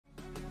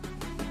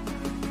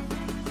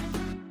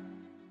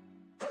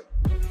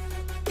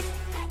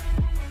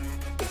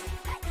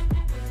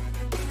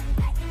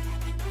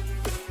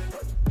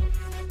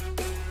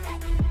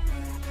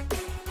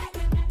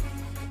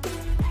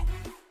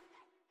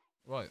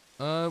Right.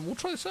 We'll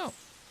try this out.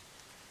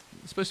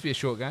 It's supposed to be a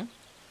short game.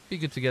 Be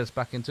good to get us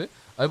back into it.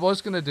 I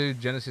was going to do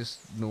Genesis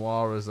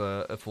Noir as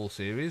a full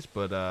series,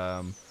 but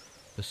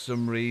for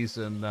some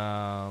reason,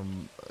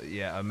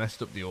 yeah, I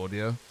messed up the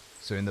audio.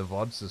 So in the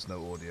VODs, there's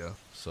no audio.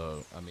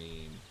 So, I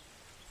mean,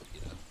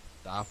 you know,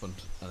 that happened,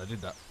 and I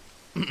did that.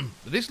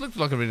 But this looked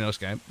like a really nice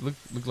game.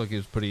 Looked like it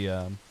was pretty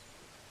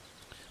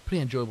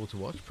enjoyable to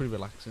watch, pretty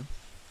relaxing.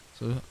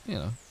 So, you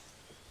know,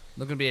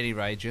 not going to be any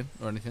raging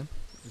or anything.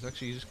 It's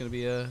actually just going to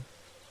be a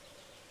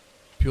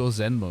pure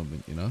zen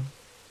moment, you know?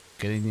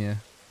 Getting your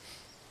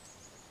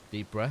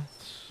deep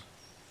breaths.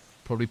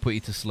 Probably put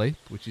you to sleep,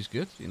 which is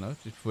good, you know,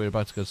 if we're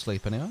about to go to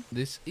sleep anyway.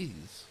 This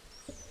is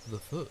the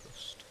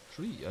first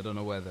tree. I don't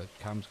know where the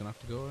cam's going to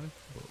have to go or anything,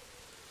 but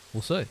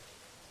we'll see.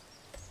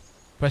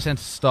 Press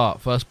enter to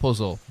start. First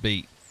puzzle.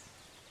 Beat.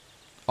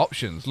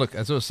 Options. Look,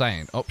 as I was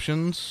saying,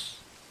 options.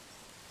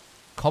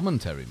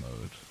 Commentary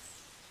mode.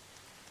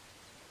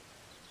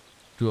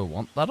 Do I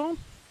want that on?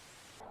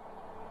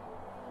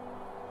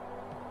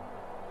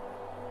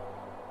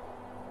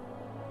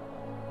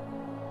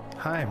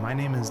 Hi, my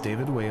name is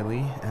David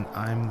Whaley, and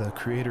I'm the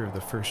creator of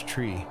the first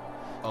tree.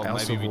 I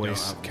also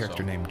voice a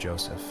character named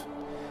Joseph.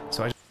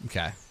 So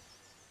Okay.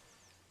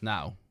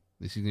 Now,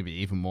 this is going to be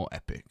even more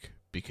epic,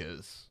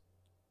 because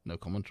no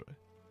commentary.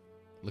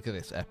 Look at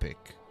this epic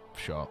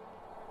shot.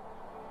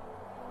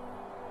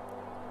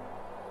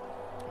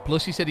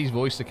 Plus, he said he's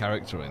voiced a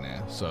character in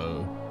here,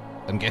 so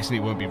I'm guessing it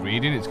won't be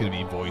reading, it's going to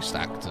be voiced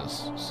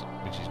actors,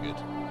 which is good.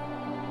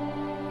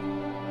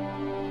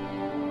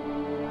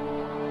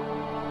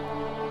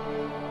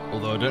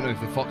 Although I don't know if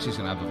the fox is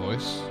going to have a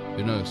voice.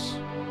 Who knows?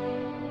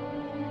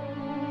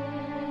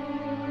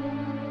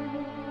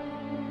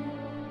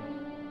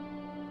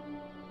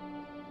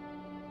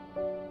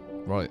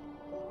 Right.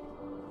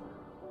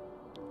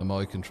 Am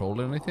I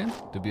controlling anything?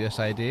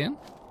 WSID in?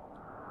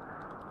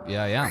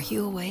 Yeah, I am. Are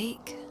you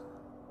awake?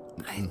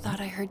 I thought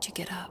I heard you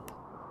get up.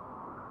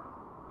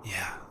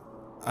 yeah,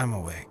 I'm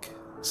awake.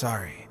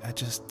 Sorry, I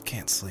just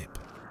can't sleep.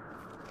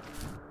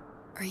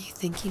 Are you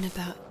thinking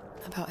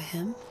about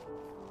him?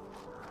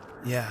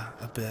 Yeah,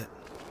 a bit.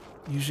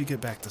 Usually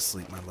get back to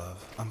sleep, my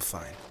love. I'm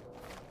fine.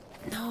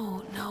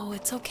 No,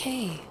 it's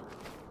okay.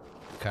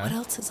 Okay. What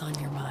else is on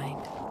your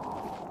mind?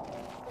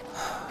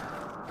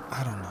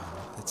 I don't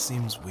know. It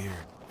seems weird,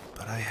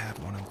 but I had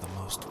one of the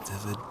most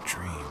vivid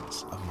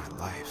dreams of my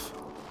life.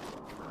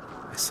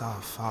 I saw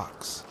a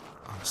fox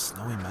on a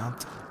snowy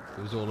mountain.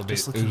 It was all a bit.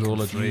 Just It looking was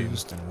all a dream.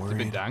 confused and It's a worried.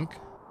 bit dank.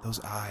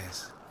 Those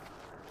eyes.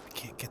 I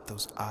can't get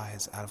those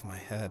eyes out of my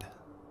head.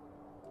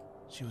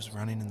 She was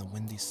running in the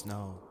windy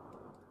snow,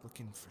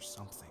 looking for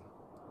something.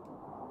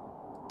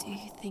 Do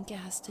you think it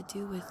has to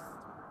do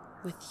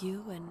with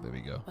you and There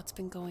we go. what's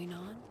been going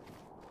on?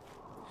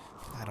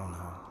 I don't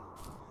know.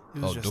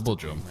 It was Oh, just double a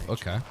dream, jump. Rachel.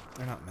 Okay.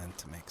 They're not meant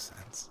to make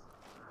sense.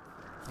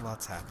 A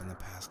lot's happened the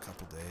past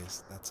couple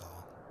days, that's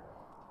all.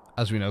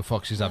 As we know,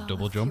 foxes have Well,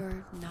 double if jump.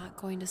 you're not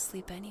going to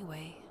sleep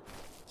anyway,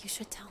 you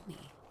should tell me.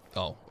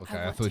 Oh, okay.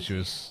 I want thought to she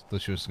was.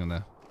 Thought she was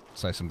gonna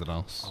say something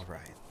else. All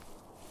right.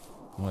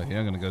 Well, if you're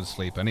not gonna go to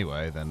sleep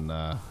anyway, then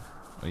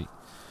wait.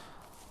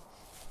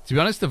 To be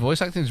honest, the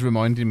voice acting is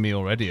reminding me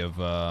already of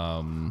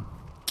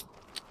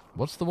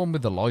what's the one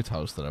with the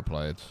lighthouse that I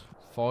played?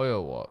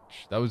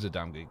 Firewatch. That was a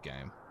damn good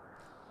game.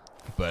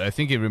 But I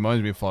think it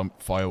reminds me of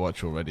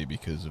Firewatch already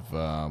because of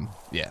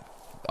yeah,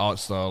 art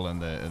style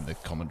and the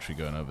commentary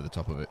going over the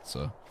top of it.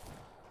 So,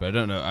 but I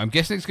don't know. I'm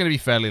guessing it's going to be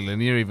fairly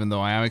linear, even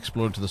though I am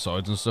exploring to the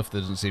sides and stuff.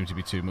 There doesn't seem to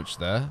be too much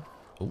there.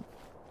 Oh,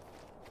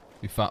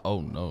 we found.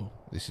 Oh no,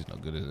 this is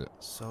not good, is it?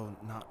 So,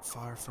 not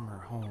far from her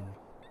home,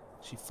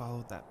 she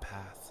followed that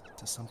path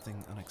to something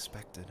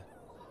unexpected.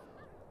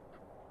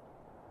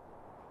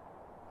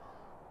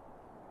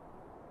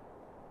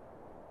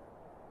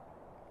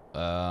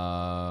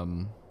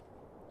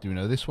 Do we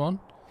know this one?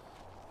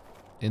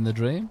 In the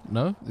dream?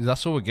 No?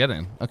 That's all we're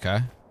getting. Okay.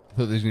 I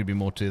thought there's going to be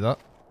more to that.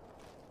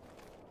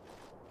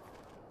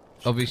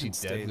 She Obviously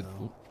couldn't dead stay, with...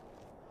 though.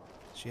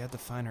 She had to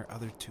find her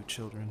other two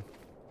children.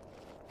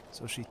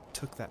 So she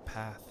took that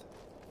path.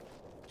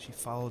 She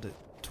followed it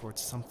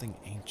towards something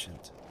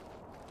ancient.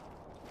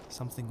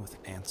 Something with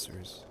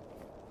answers.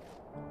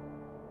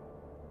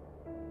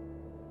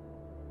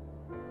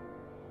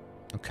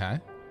 Okay.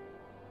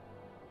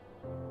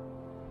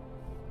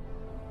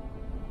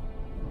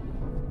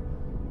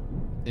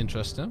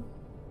 Interesting.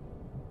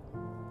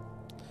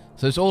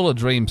 So it's all a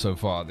dream so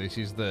far. This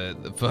is the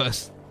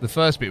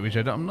first bit, which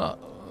I'm not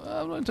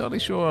entirely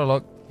sure I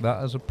like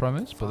that as a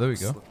premise, but there we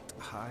go. Fox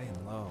looked high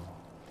and low,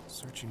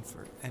 searching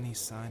for any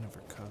sign of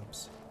her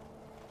cubs.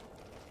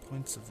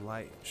 Points of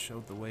light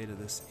showed the way to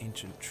this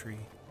ancient tree.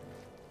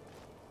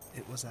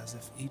 It was as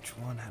if each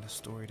one had a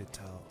story to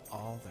tell,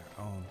 all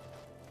their own.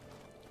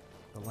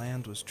 The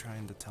land was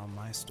trying to tell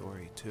my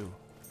story, too.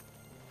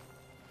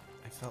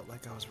 I felt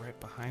like I was right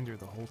behind her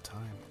the whole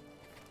time.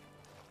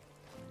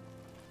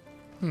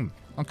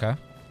 Okay.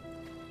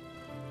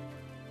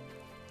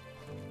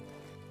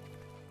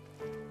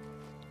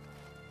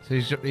 So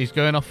he's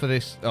going off for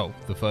this... Oh,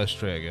 the first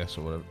tree, I guess,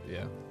 or whatever.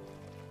 Yeah.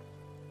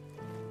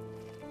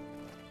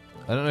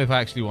 I don't know if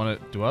I actually want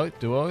to... Do I?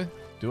 Do I?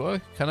 Do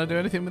I? Can I do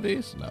anything with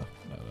these? No. No,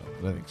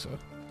 I don't think so.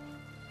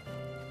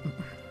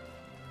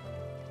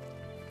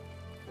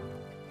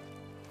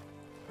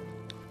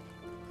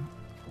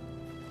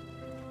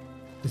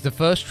 Is the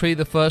first tree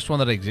the first one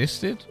that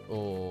existed?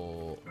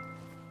 Or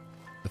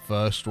the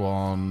first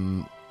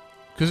one...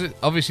 Because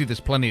obviously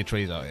there's plenty of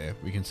trees out here.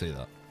 We can see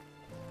that.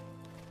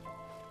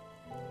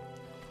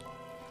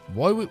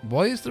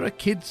 Why is there a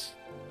kids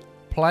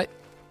play...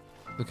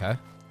 Okay.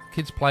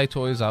 Kids play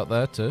toys out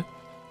there too.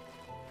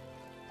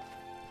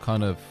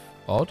 Kind of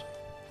odd.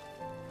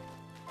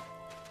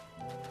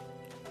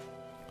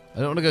 I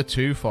don't want to go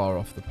too far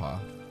off the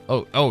path.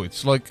 Oh,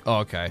 it's like... Oh,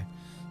 okay.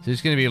 So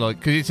it's going to be like...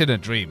 Because it's in a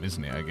dream,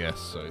 isn't it, I guess?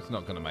 So it's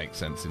not going to make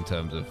sense in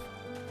terms of...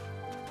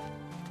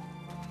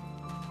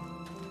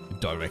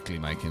 directly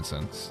making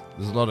sense.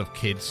 There's a lot of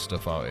kids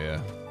stuff out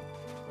here.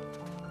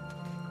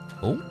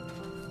 Oh.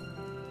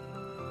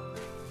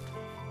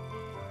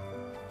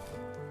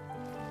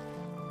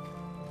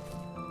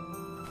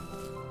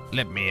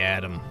 Let me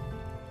at him.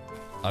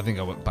 I think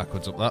I went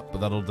backwards up that,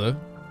 but that'll do.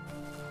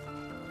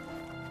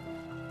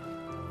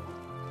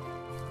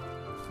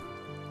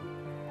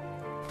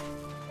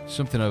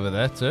 Something over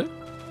there too.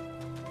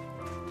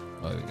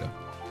 Oh, there we go.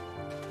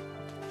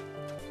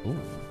 Ooh.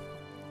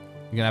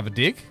 You gonna have a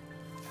dig?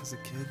 As a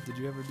kid, did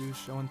you ever do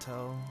show and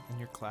tell in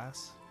your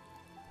class?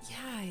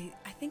 Yeah,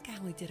 I think I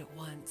only did it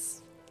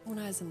once, when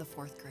I was in the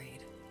 4th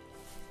grade.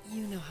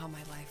 You know how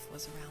my life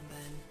was around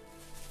then.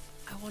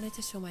 I wanted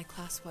to show my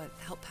class what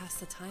helped pass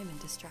the time and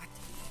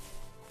distracted me.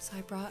 So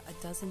I brought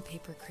a dozen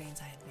paper cranes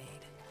I had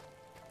made.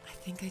 I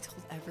think I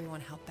told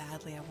everyone how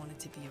badly I wanted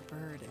to be a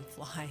bird and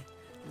fly,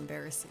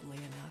 embarrassingly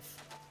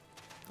enough.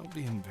 Don't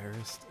be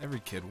embarrassed.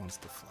 Every kid wants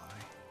to fly.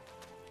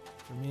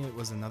 For me, it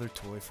was another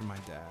toy for my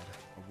dad,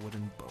 a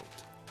wooden boat.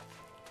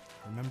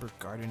 I remember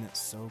guarding it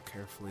so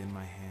carefully in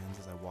my hands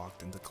as I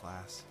walked into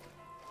class.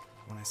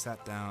 When I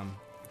sat down,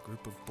 a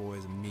group of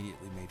boys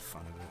immediately made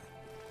fun of it.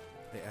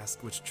 They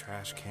asked which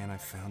trash can I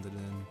found it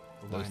in.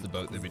 That was the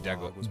boat that we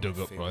dug up,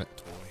 right?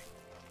 Toy.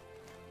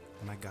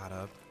 When I got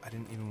up, I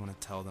didn't even want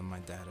to tell them my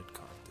dad had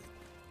carved it.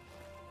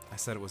 I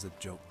said it was a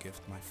joke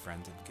gift my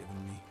friend had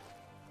given me.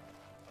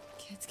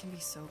 Kids can be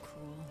so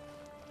cruel.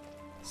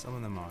 Some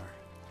of them are.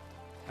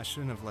 I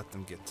shouldn't have let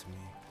them get to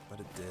me, but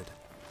it did.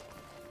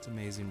 It's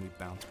amazing we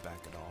bounced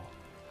back at all.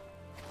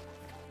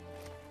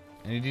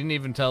 And he didn't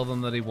even tell them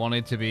that he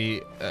wanted to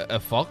be a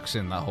fox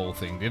in that whole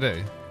thing, did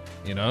he?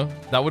 You know?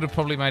 That would have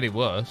probably made it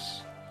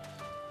worse.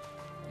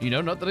 You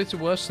know, not that it's a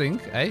worse thing.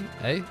 Hey,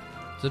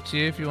 it's up to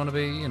you if you want to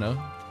be, you know,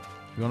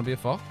 if you want to be a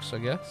fox, I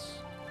guess.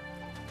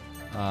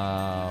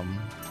 I'm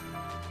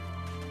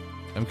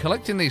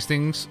collecting these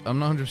things. I'm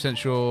not 100%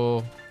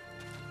 sure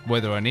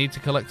whether I need to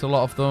collect a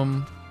lot of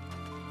them.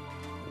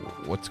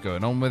 What's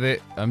going on with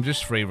it? I'm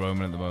just free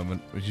roaming at the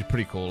moment, which is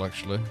pretty cool,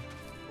 actually.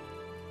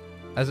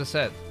 As I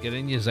said, get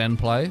in your zen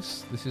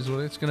place. This is what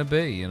it's going to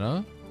be, you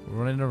know?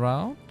 Running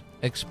around,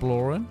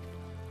 exploring,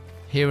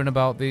 hearing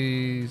about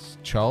the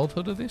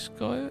childhood of this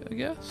guy, I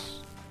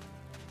guess.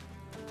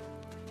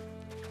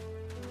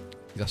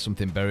 He got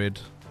something buried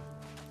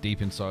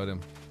deep inside him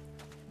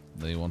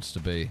that he wants to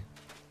be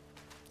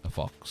a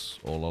fox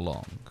all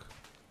along.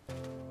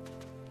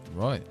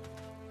 Right.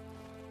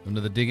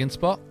 Another digging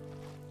spot.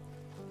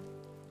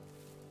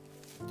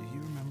 Do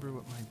you remember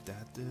what my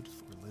dad did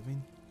for a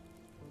living?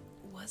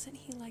 Wasn't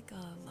he like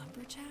a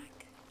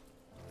lumberjack?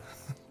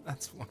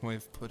 That's one way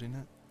of putting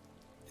it.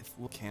 If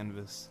wood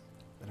canvas,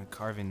 then a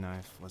carving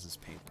knife was his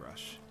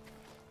paintbrush.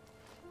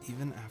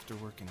 Even after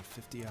working a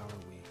 50-hour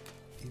week,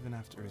 even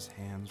after his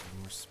hands were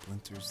more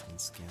splinters than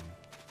skin,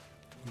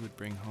 he would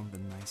bring home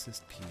the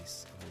nicest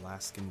piece of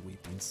Alaskan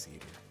weeping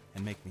cedar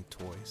and make me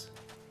toys.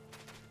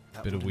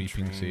 That Bit of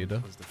weeping train cedar.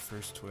 was the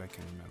first toy I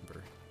can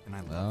remember, and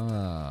I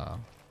loved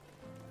it.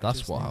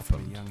 That's what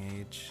happened. From a young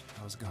age,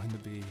 I was going to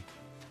be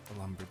a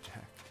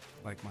lumberjack,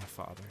 like my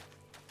father.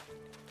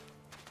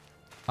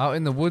 Out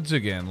in the woods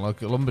again,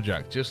 like a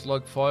lumberjack, just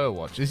like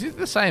Firewatch. Is it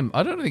the same?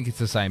 I don't think it's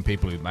the same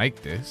people who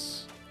make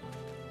this.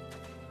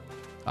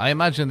 I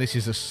imagine this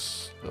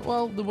is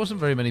well, there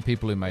wasn't very many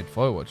people who made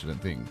Firewatch, I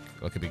don't think.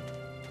 Like a big,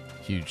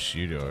 huge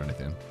studio or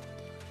anything.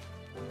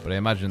 But I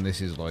imagine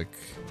this is like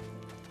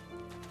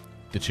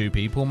the two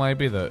people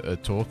maybe that are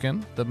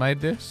talking that made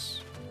this.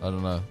 I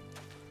don't know.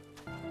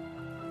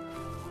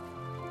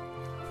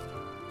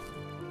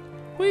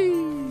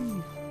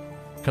 Whee!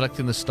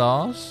 Collecting the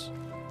stars.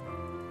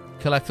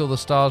 Collect all the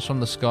stars from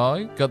the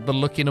sky. Got the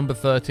lucky number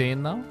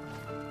 13 now.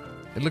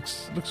 It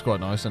looks quite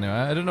nice anyway.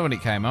 I don't know when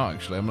it came out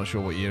actually. I'm not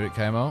sure what year it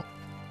came out.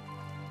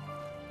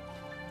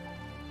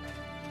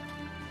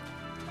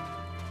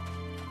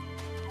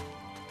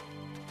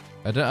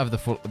 I don't have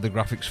the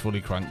graphics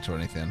fully cranked or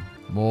anything.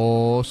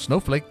 More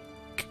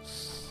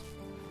snowflakes.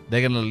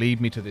 They're gonna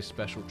lead me to this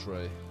special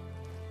tree.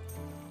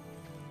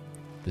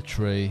 The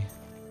tree.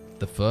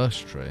 The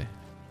first tree.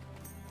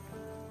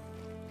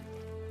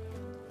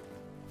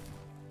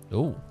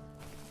 Oh,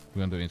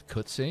 we're gonna do a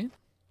cutscene.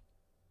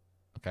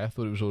 Okay, I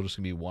thought it was all just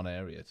gonna be one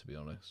area. To be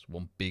honest,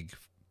 one big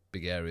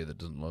area that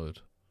doesn't load.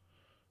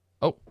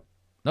 Oh,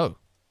 no.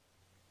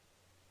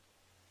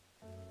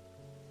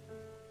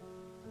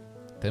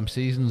 Them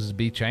seasons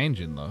be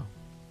changing, though.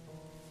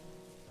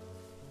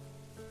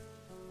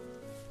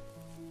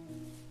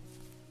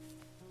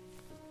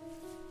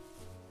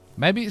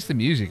 Maybe it's the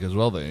music as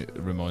well that it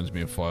reminds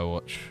me of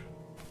Firewatch.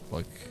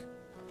 Like,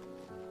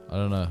 I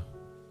don't know.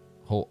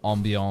 Whole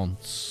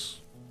ambiance.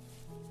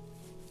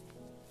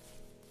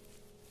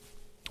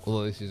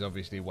 Although this is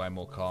obviously way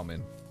more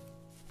calming.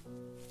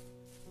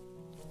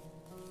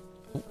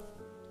 Ooh.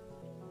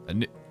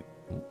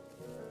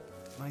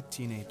 My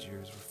teenage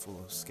years were full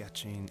of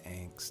sketching,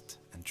 angst,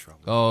 and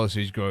trouble. Oh, so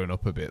he's growing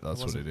up a bit.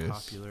 That's I what it wasn't is.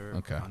 Popular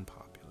Okay. or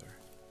unpopular.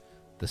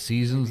 The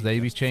seasons, Maybe they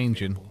be just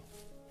changing. forgettable.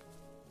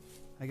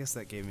 I guess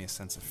that gave me a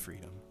sense of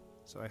freedom.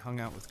 So I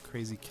hung out with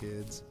crazy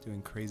kids,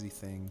 doing crazy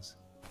things,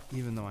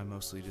 even though I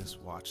mostly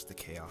just watched the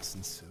chaos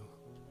ensue.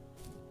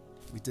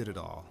 We did it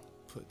all.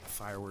 Put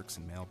fireworks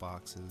in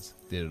mailboxes.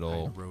 Did it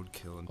all. hide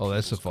roadkill in Oh,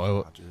 that's a people's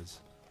firework. garages,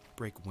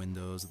 break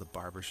windows of the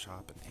barber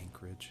shop in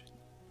Anchorage.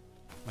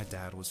 My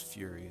dad was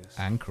furious.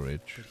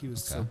 Anchorage. But he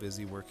was Okay. so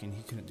busy working,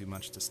 he couldn't do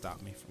much to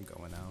stop me from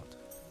going out.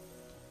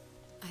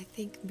 I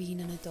think being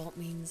an adult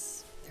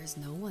means there's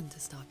no one to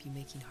stop you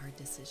making hard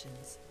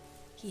decisions.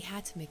 He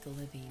had to make a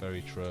living. Very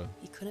and true.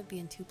 He couldn't be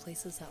in two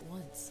places at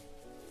once.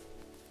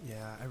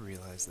 Yeah, I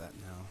realize that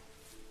now.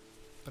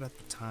 But at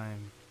the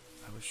time,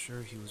 I was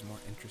sure he was more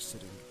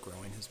interested in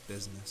growing his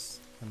business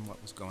than what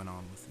was going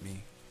on with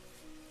me.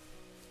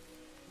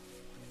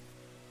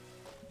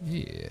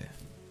 Yeah.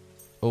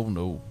 Oh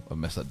no, I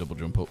messed that double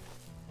jump up.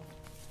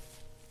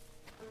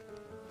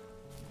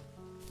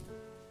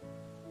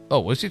 Oh,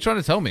 what's he trying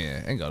to tell me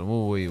here? Hang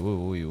on. Wait.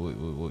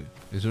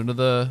 Is there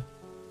another...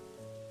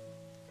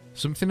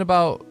 Something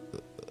about...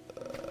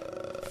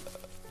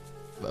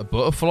 a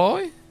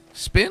butterfly?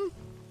 Spin?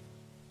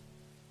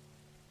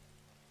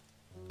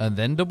 And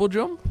then double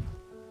jump?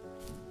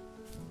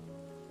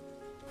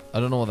 I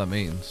don't know what that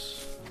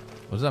means.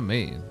 What does that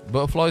mean?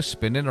 Butterfly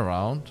spinning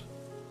around.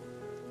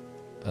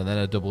 And then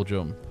a double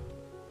jump.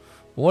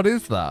 What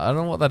is that? I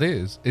don't know what that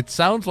is. It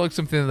sounds like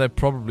something that I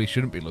probably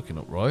shouldn't be looking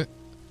up, right?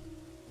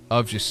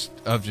 I've just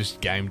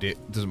gamed it.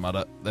 Doesn't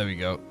matter. There we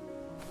go.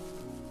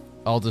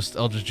 I'll just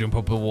jump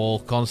up a wall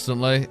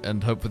constantly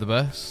and hope for the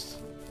best.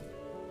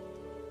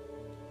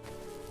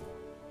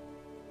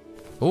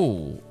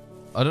 Oh,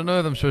 I don't know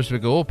if I'm supposed to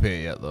go up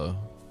here yet though,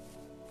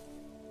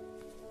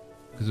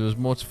 because there was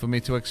more for me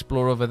to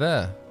explore over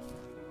there.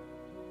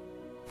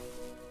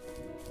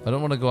 I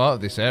don't want to go out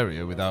of this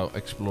area without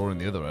exploring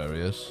the other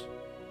areas.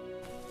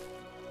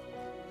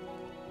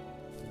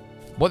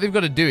 What they've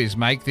got to do is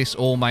make this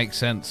all make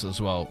sense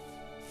as well.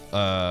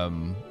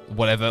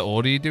 Whatever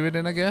order you do it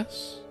in, I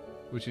guess.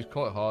 Which is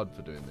quite hard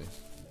for doing this.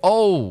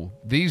 Oh!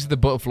 These are the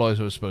butterflies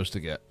I was supposed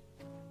to get.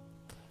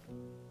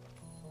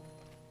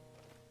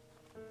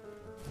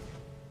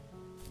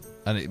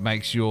 And it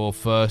makes your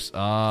first...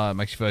 it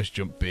makes your first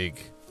jump big.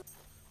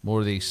 More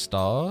of these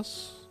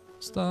stars.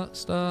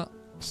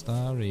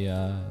 Starry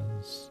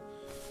eyes.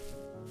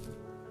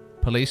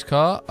 Police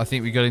car. I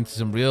think we got into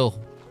some real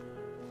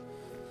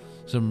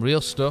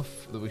stuff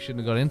that we shouldn't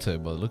have got into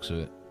by the looks of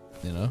it.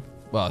 You know?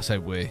 Well, I say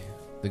we.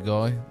 The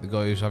guy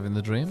who's having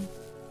the dream.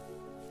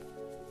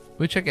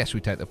 Which I guess we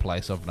take the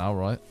place of now,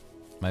 right?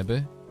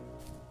 Maybe.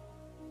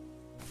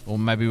 Or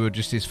maybe we're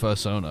just his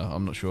first owner.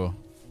 I'm not sure.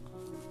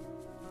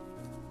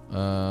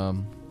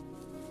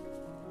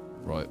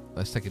 Right,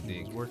 let's take a He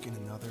dig. was working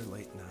another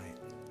late night,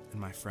 and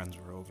my friends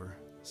were over,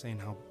 saying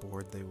how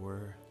bored they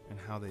were and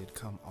how they had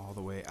come all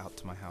the way out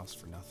to my house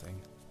for nothing.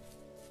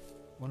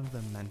 One of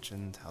them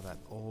mentioned how that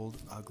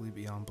old, ugly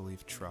beyond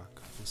belief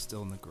truck was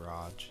still in the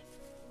garage,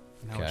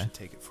 and how I Okay. should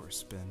take it for a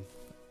spin.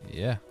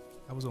 Yeah.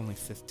 I was only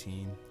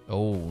 15,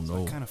 Oh, so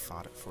no. I kind of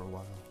fought it for a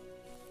while.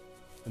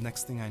 The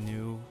next thing I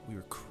knew, we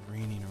were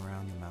careening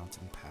around the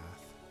mountain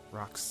path,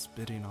 rocks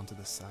spitting onto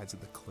the sides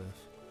of the cliff,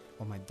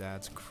 while my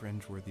dad's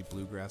cringeworthy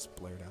bluegrass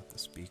blared out the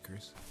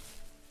speakers.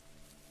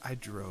 I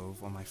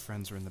drove while my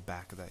friends were in the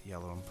back of that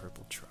yellow and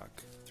purple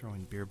truck,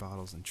 throwing beer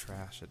bottles and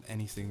trash at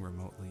anything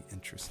remotely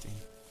interesting.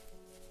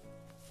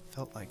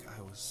 Felt like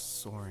I was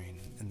soaring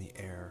in the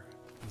air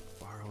with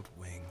borrowed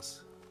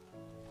wings.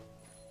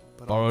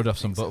 But all Borrowed good off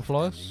some things have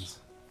butterflies? endings.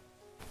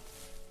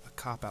 A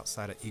cop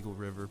outside of Eagle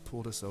River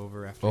pulled us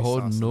over after he Oh,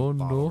 saw some no,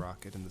 bottle no.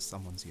 rocket into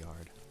someone's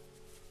yard.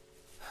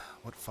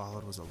 What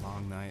followed was a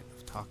long night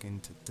of talking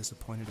to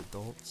disappointed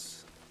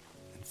adults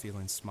and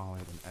feeling smaller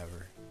than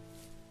ever.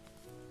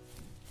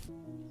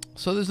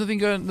 So there's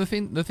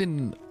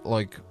nothing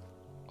like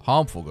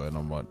harmful going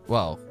on, right?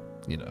 Well,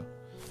 you know,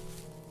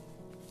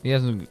 he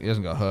hasn't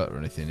got hurt or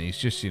anything. He's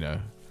just, you know,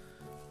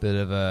 bit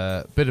of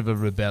a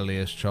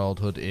rebellious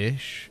childhood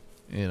ish.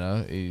 You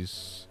know,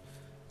 he's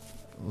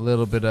a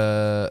little bit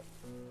of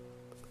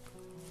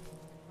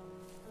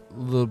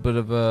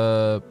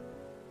a,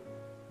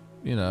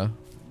 you know,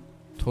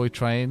 toy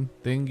train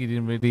thing. He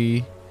didn't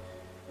really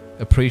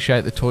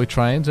appreciate the toy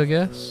trains, I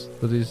guess,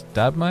 that his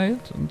dad made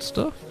and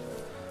stuff.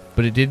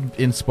 But it did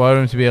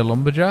inspire him to be a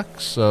lumberjack,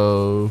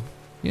 so,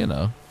 you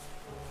know.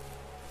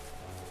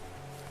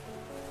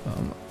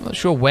 I'm not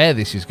sure where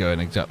this is going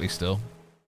exactly still.